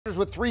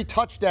with 3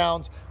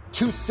 touchdowns,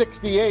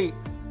 268.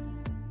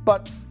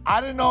 But I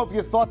didn't know if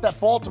you thought that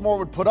Baltimore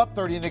would put up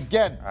 30. And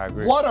again,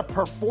 what a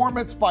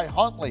performance by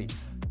Huntley.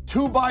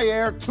 2 by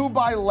air, 2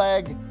 by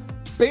leg,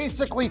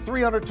 basically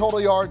 300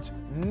 total yards,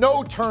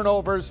 no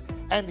turnovers.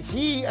 And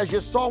he, as you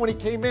saw when he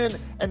came in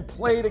and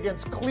played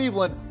against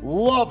Cleveland,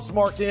 loves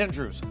Mark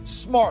Andrews.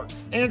 Smart.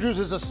 Andrews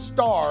is a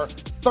star.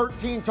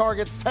 13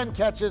 targets, 10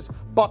 catches,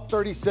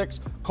 $136,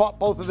 caught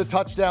both of the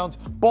touchdowns.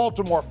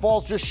 Baltimore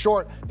falls just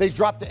short. They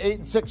drop to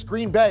 8-6.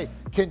 Green Bay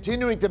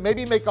continuing to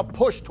maybe make a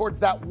push towards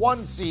that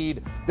 1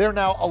 seed. They're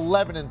now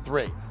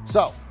 11-3.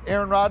 So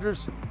Aaron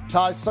Rodgers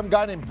ties some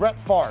guy named Brett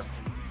Favre.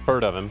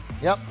 Heard of him.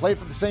 Yep, played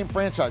for the same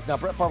franchise. Now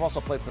Brett Favre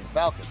also played for the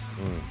Falcons.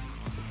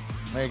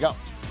 There you go.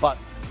 But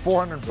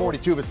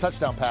 442 of his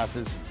touchdown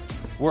passes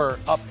were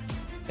up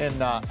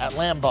in at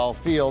Lambeau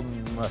Field.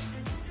 And,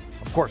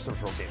 of course, there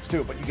was road games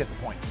too, but you get the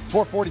point.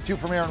 442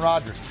 from Aaron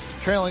Rodgers,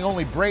 trailing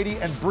only Brady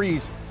and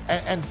Breeze.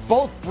 And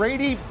both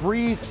Brady,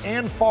 Breeze,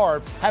 and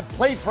Favre have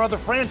played for other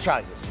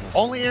franchises.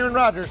 Only Aaron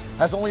Rodgers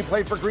has only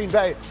played for Green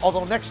Bay,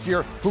 although next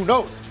year, who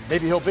knows,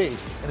 maybe he'll be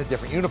in a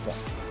different uniform.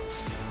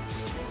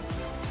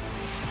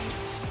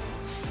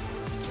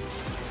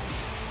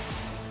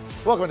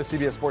 Welcome to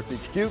CBS Sports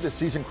HQ. This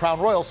season, Crown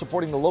Royal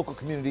supporting the local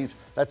communities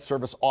that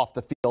serve us off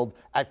the field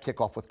at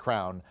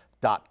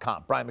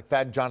kickoffwithcrown.com. Brian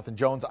McFadden, Jonathan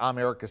Jones, I'm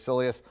Eric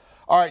Casilius.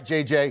 All right,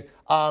 JJ,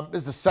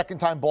 this is the second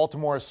time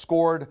Baltimore has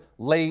scored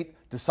late,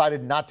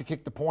 decided not to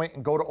kick the point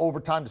and go to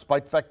overtime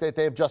despite the fact that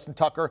they have Justin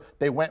Tucker.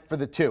 They went for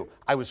the 2.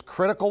 I was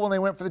critical when they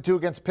went for the 2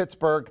 against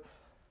Pittsburgh.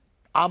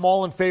 I'm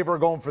all in favor of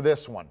going for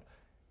this one.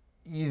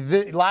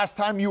 Last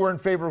time you were in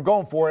favor of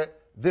going for it.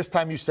 This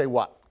time you say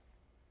what?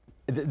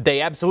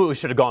 They absolutely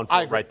should have gone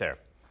for it right there.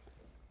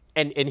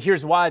 And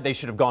here's why they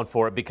should have gone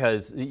for it,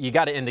 because you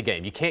got to end the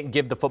game. You can't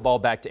give the football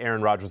back to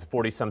Aaron Rodgers with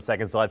 40-some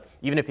seconds left,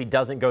 even if he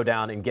doesn't go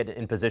down and get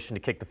in position to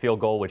kick the field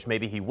goal, which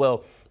maybe he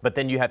will. But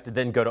then you have to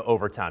then go to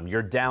overtime.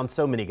 You're down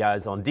so many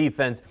guys on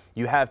defense.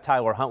 You have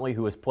Tyler Huntley,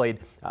 who has played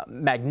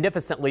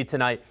magnificently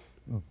tonight,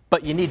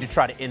 but you need to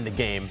try to end the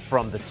game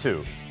from the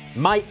 2.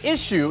 My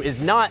issue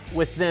is not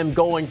with them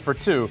going for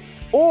 2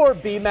 or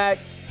B-Mac.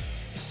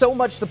 So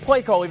much the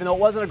play call, even though it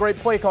wasn't a great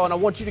play call, and I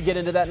want you to get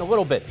into that in a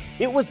little bit.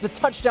 It was the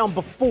touchdown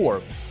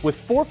before, with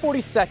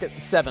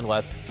 4:47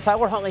 left.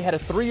 Tyler Huntley had a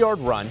 3-yard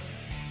run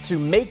to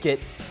make it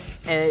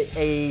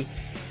they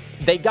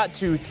got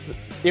to,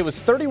 it was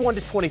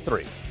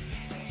 31-23.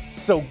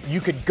 So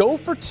you could go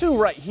for 2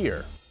 right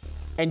here,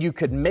 and you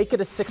could make it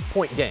a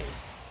 6-point game.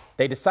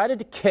 They decided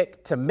to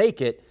kick to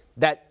make it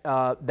that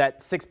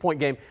 6-point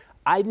game.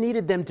 I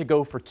needed them to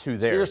go for 2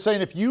 there. So you're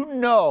saying if you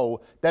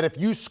know that if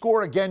you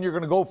score again, you're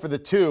going to go for the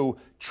 2,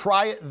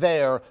 try it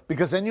there,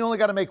 because then you only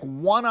got to make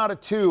 1 out of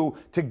 2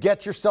 to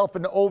get yourself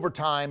into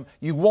overtime.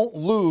 You won't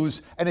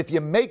lose. And if you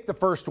make the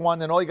first one,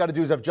 then all you got to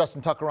do is have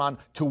Justin Tucker on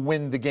to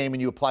win the game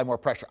and you apply more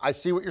pressure. I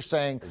see what you're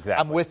saying. Exactly.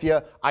 I'm with you.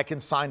 I can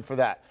sign for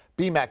that.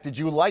 B-Mac, did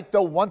you like,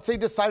 though, once they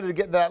decided to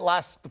get that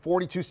last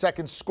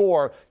 42-second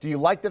score, do you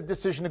like the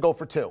decision to go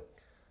for 2?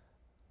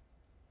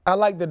 I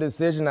like the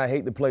decision. I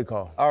hate the play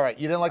call. All right,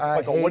 you didn't like the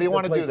play call. What do you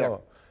want to do there?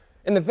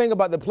 And the thing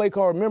about the play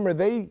call, remember,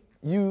 they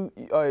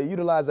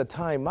utilize a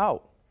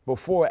timeout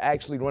before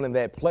actually running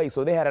that play.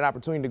 So they had an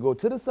opportunity to go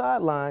to the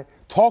sideline,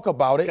 talk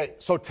about it. Okay,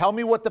 so tell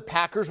me what the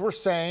Packers were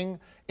saying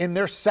in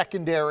their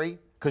secondary,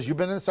 because you've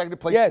been in the secondary,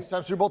 played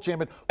 6-time Super Bowl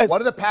champion.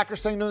 What are the Packers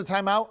saying during the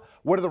timeout?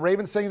 What are the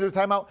Ravens saying during the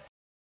timeout?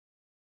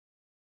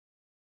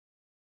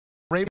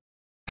 Ravens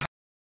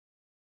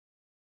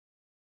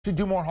should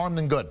do more harm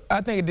than good.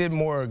 I think it did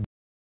more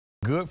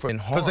good for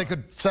because they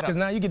could set up. Because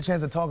now you get a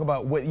chance to talk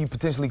about what you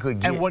potentially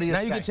could get. And what do you now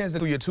say? You get a chance to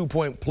do your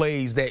 2-point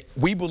plays that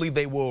we believe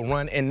they will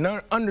run, and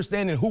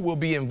understanding who will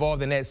be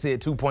involved in that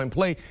said 2-point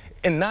play.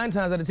 And 9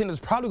 times out of 10, it's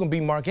probably going to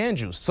be Mark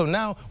Andrews. So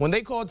now, when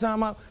they call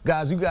timeout,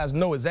 guys, you guys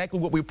know exactly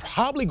what we're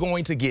probably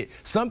going to get.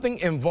 Something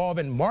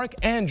involving Mark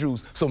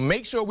Andrews. So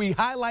make sure we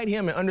highlight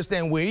him and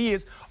understand where he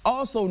is.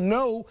 Also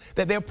know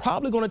that they're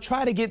probably going to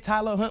try to get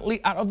Tyler Huntley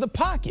out of the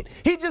pocket.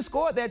 He just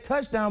scored that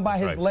touchdown by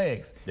his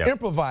legs,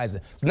 improvising.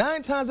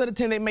 9 times out of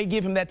 10, they may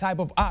give him that type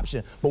of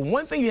option. But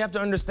one thing you have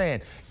to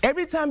understand,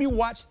 every time you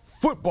watch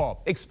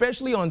football,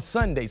 especially on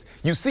Sundays,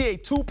 you see a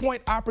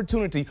 2-point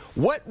opportunity.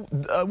 What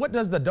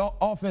does the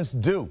offense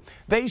do?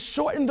 They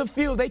shorten the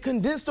field. They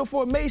condense the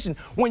formation.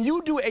 When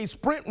you do a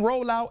sprint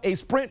rollout, a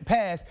sprint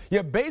pass,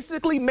 you're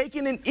basically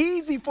making it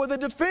easy for the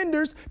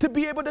defenders to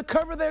be able to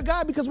cover their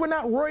guy, because we're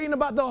not worrying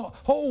about the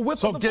whole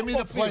width of the football field. So give me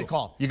the play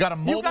call. You got a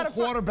mobile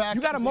quarterback.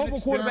 You got a mobile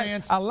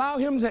quarterback. Allow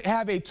him to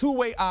have a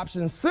 2-way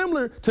option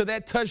similar to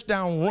that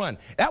touchdown run.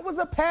 That was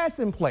a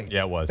passing play.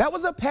 Yeah, it was. That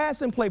was a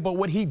passing play. But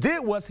what he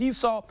did was he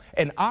saw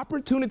an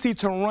opportunity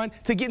to run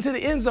to get into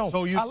the end zone.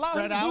 So you allow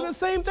him to do the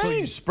same thing. So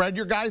you spread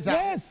your guys out.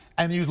 Yes.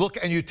 And you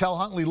and you tell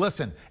Huntley,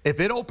 listen, if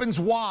it opens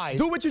wide,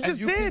 do what you just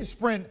did. Can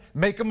sprint,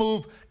 make a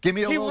move, give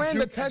me a little juke. He ran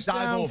the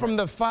touchdown from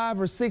the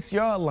 5 or 6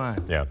 yard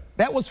line. Yeah.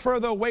 That was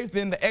further away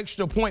than the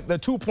extra point, the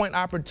 2-point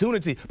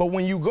opportunity. But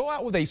when you go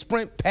out with a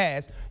sprint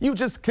pass, you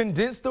just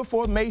condense the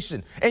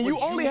formation, and you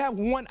only have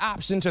one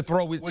option to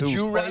throw it to. Would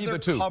you rather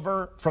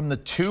cover from the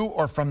 2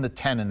 or from the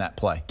 10 in that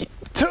play?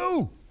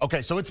 2.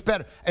 Okay, so it's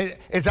better.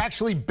 It's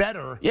actually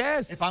better.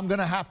 Yes. If I'm going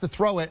to have to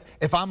throw it,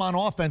 if I'm on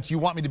offense, you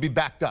want me to be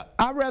backed up.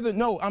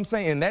 I'm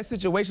saying in that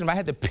situation, if I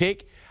had to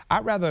pick,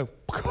 I'd rather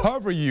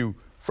cover you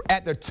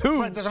at the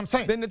 2 right, that's what I'm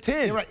saying. Than the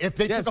 10. You're right. If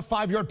they took a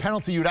 5-yard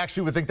penalty, you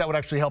would think that would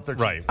actually help their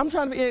team. Right. I'm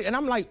trying to, and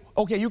I'm like,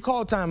 okay, you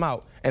called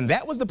timeout, and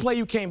that was the play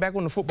you came back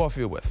on the football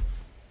field with,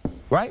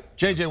 right?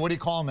 JJ, what are you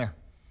calling there?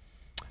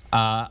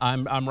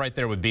 I'm right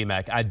there with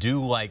BMAC. I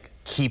do like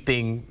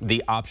keeping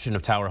the option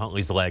of Tyler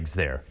Huntley's legs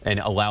there and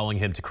allowing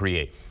him to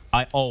create.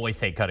 I always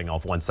hate cutting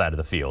off one side of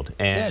the field.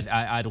 And yes.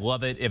 I'd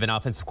love it if an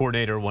offensive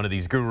coordinator, one of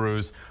these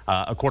gurus,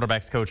 a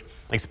quarterback's coach,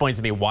 explains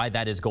to me why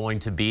that is going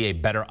to be a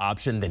better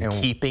option than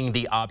keeping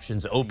the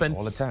options open.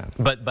 All the time.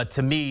 But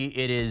to me,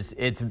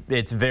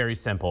 it's very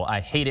simple. I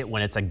hate it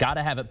when it's a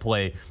gotta have it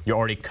play. You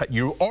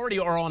already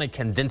are on a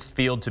condensed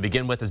field to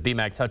begin with, as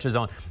BMAC touches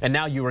on, and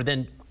now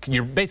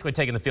you're basically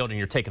taking the field and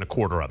you're taking a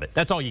quarter of it.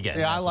 That's all you get.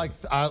 See, I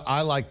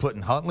like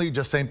putting Huntley,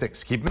 just same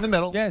things. Keep him in the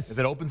middle. Yes. If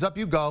it opens up,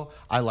 you go.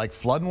 I like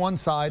flooding one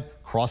side,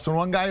 crossing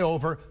one guy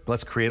over.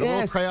 Let's create a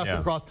little chaos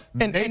across.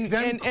 Make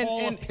them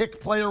call a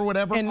pick play or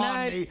whatever on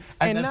me,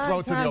 and then throw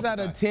it to the open guy. 9 times out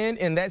of 10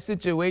 in that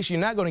situation,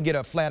 you're not going to get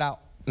a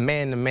flat-out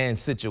man-to-man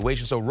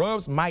situation. So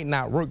rubs might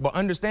not work, but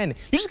understand it.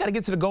 You just got to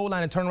get to the goal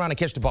line and turn around and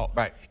catch the ball.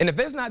 Right. And if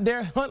there's not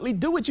there, Huntley,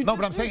 do what you do. No,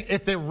 but I'm saying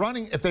if they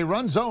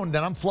run zone,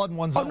 then I'm flooding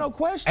one zone. Oh, no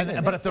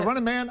question. But if they're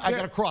running man, I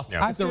got to cross.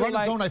 Yeah. If they're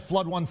running zone, I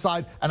flood one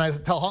side, and I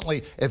tell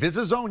Huntley, if it's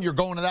a zone, you're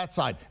going to that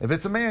side. If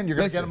it's a man, you're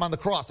going to get him on the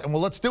cross. And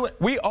let's do it.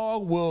 We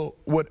all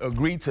would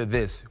agree to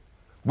this.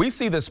 We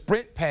see the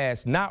sprint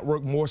pass not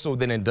work more so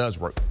than it does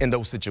work in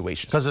those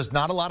situations. Because there's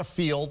not a lot of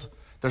field.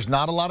 There's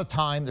not a lot of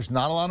time. There's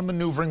not a lot of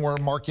maneuvering where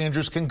Mark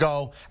Andrews can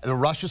go. The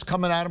rush is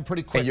coming at him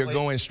pretty quickly. And you're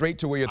going straight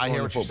to where you're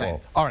throwing the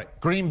football. All right,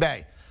 Green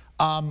Bay.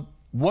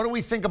 What do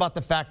we think about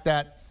the fact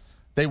that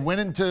they went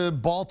into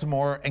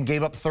Baltimore and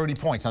gave up 30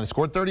 points? Now, they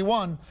scored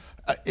 31.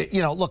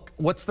 Look,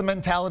 what's the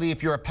mentality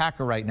if you're a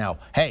Packer right now?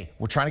 Hey,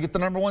 we're trying to get the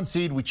 #1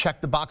 seed. We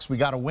checked the box. We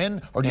got to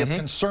win. Or do you have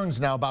concerns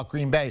now about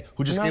Green Bay,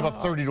 who just gave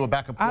up 30 to a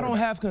backup quarterback? I don't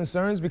have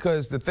concerns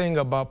because the thing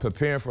about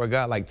preparing for a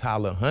guy like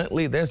Tyler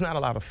Huntley, there's not a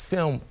lot of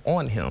film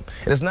on him.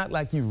 And it's not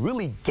like you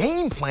really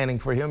game planning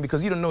for him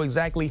because you don't know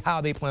exactly how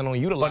they plan on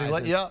utilizing him.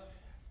 But he let you up.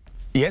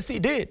 Yes, he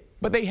did.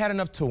 But they had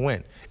enough to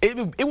win. It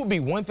would be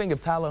one thing if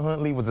Tyler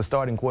Huntley was a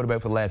starting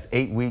quarterback for the last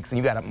 8 weeks and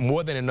you got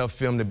more than enough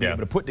film to be able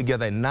to put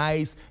together a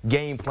nice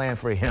game plan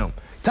for him.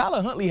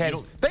 Tyler Huntley has...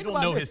 You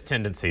don't know his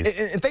tendencies.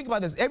 And think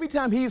about this. Every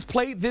time he's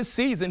played this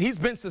season, he's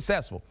been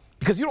successful.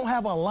 Because you don't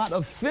have a lot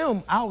of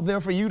film out there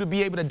for you to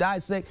be able to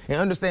dissect and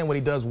understand what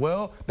he does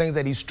well, things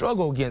that he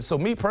struggled against. So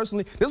me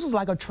personally, this was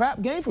like a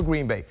trap game for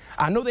Green Bay.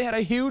 I know they had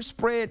a huge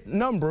spread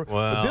number,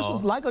 but this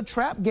was like a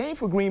trap game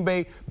for Green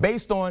Bay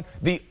based on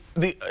the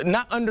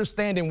not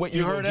understanding what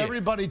you heard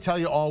everybody tell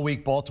you all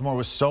week Baltimore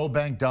was so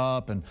banged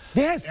up and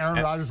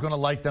Aaron Rodgers was going to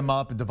light them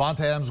up and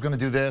Devontae Adams was going to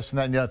do this and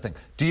that and the other thing.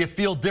 Do you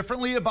feel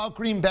differently about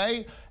Green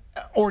Bay?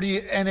 Or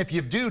and if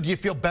you do you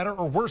feel better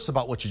or worse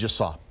about what you just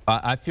saw?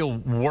 I feel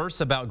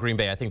worse about Green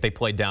Bay. I think they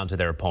played down to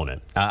their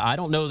opponent. I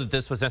don't know that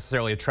this was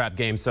necessarily a trap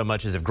game so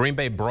much as if Green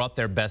Bay brought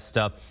their best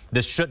stuff,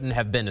 this shouldn't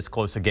have been as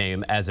close a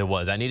game as it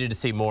was. I needed to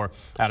see more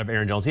out of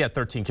Aaron Jones. He had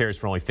 13 carries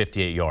for only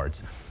 58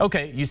 yards.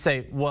 Okay, you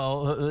say,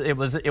 well, it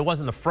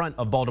wasn't the front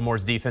of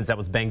Baltimore's defense that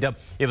was banged up.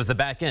 It was the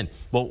back end.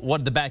 Well, what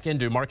did the back end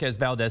do? Marquez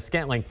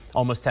Valdez-Scantling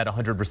almost had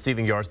 100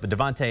 receiving yards, but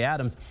Devontae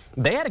Adams,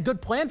 they had a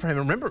good plan for him.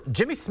 Remember,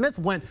 Jimmy Smith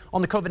went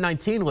on the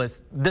COVID-19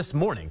 list this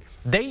morning.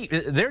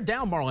 They're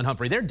down Marlon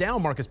Humphrey. They're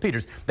down Marcus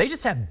Peters. They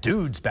just have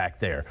dudes back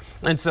there.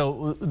 And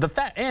so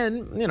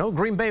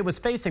Green Bay was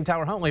facing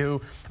Tyler Huntley,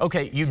 who,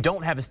 okay, you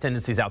don't have his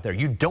tendencies out there.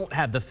 You don't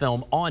have the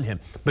film on him.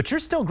 But you're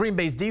still Green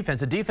Bay's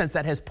defense, a defense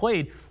that has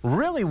played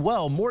really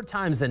well more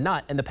times than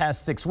not in the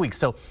past 6 weeks.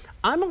 So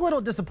I'm a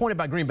little disappointed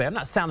by Green Bay. I'm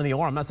not sounding the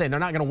alarm. I'm not saying they're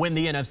not going to win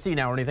the NFC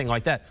now or anything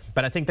like that,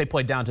 but I think they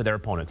played down to their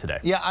opponent today.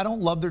 Yeah, I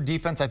don't love their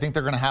defense. I think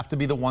they're going to have to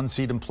be the 1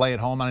 seed and play at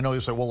home. And I know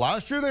you say, well,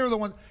 last year they were the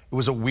one. It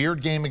was a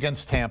weird game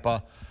against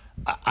Tampa.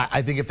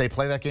 I think if they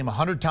play that game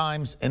 100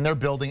 times in their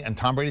building and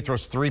Tom Brady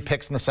throws 3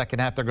 picks in the second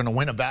half, they're going to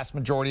win a vast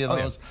majority of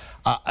those.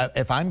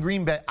 If I'm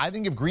Green Bay, I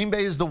think if Green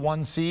Bay is the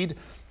 1 seed,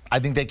 I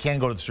think they can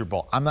go to the Super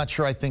Bowl. I'm not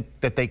sure I think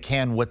that they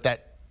can with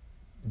that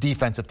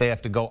defense if they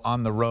have to go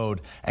on the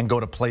road and go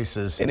to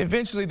places. And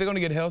eventually they're going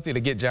to get healthy to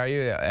get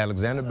Jair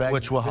Alexander back.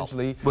 Which will help.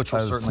 Which will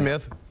certainly.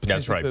 Smith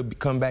could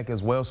come back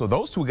as well. So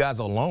those 2 guys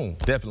alone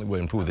definitely will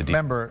improve the defense.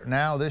 Remember,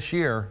 now this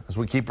year, as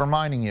we keep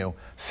reminding you,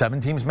 7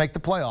 teams make the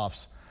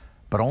playoffs.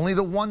 but only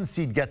the 1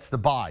 seed gets the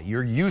bye.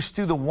 You're used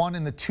to the 1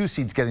 and the 2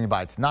 seeds getting the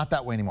bye. It's not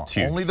that way anymore.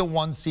 Only the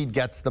 1 seed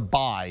gets the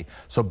bye.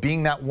 So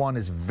being that 1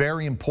 is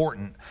very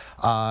important.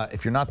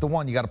 If you're not the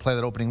 1, you got to play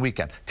that opening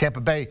weekend.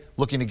 Tampa Bay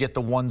looking to get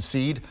the 1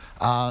 seed.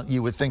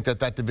 You would think that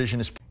that division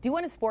is. Do you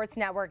want a sports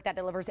network that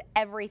delivers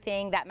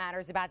everything that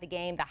matters about the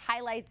game? The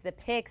highlights, the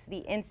picks, the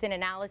instant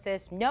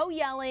analysis. No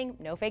yelling,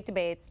 no fake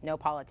debates, no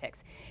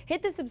politics.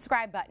 Hit the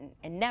subscribe button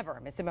and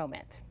never miss a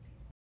moment.